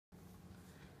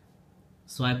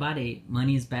So I bought a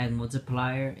Money's bag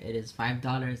multiplier. It is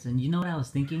 $5. And you know what I was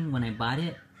thinking when I bought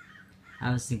it?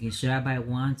 I was thinking, should I buy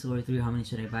 1, 2, or 3? How many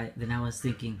should I buy? Then I was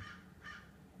thinking,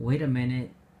 wait a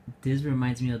minute. This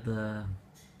reminds me of the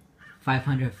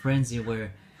 500 frenzy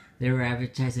where they were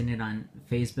advertising it on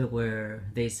Facebook, where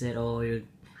they said, oh,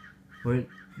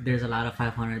 there's a lot of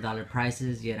 $500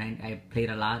 prices, yet I played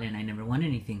a lot and I never won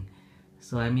anything.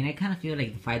 So I mean, I kind of feel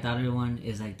like the $5 one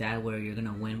is like that, where you're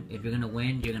gonna win. If you're gonna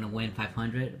win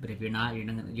 500. But if you're not,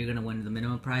 you're gonna win the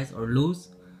minimum price or lose.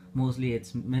 Mostly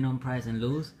it's minimum price and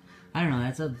lose. I don't know.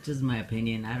 That's just my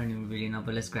opinion. I don't even really know.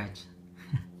 But let's scratch.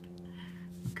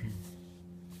 Okay.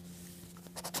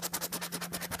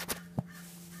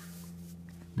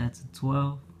 That's a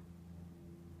 12.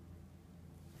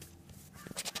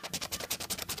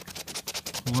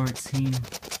 14.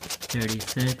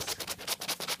 36.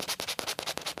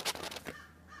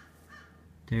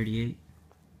 38,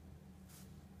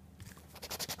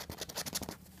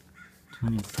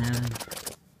 27,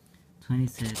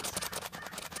 26,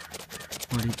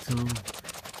 42,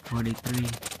 43,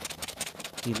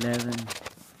 11,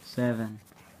 7,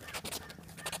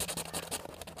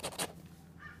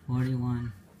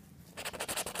 41,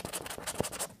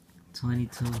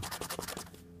 22,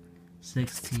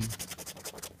 16,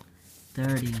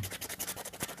 30,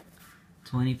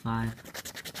 25,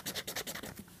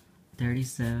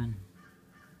 37,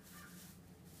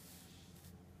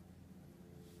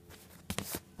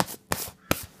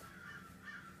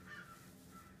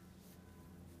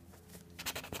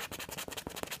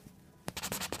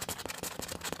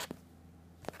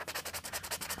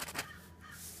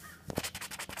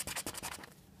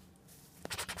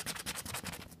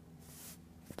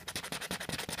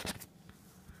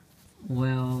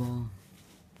 well,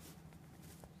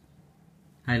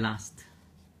 I lost.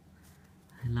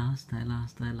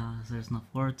 There's no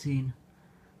 14.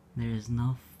 There's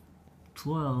no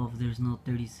 12. There's no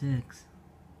 36.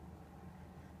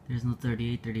 There's no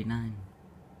 38, 39.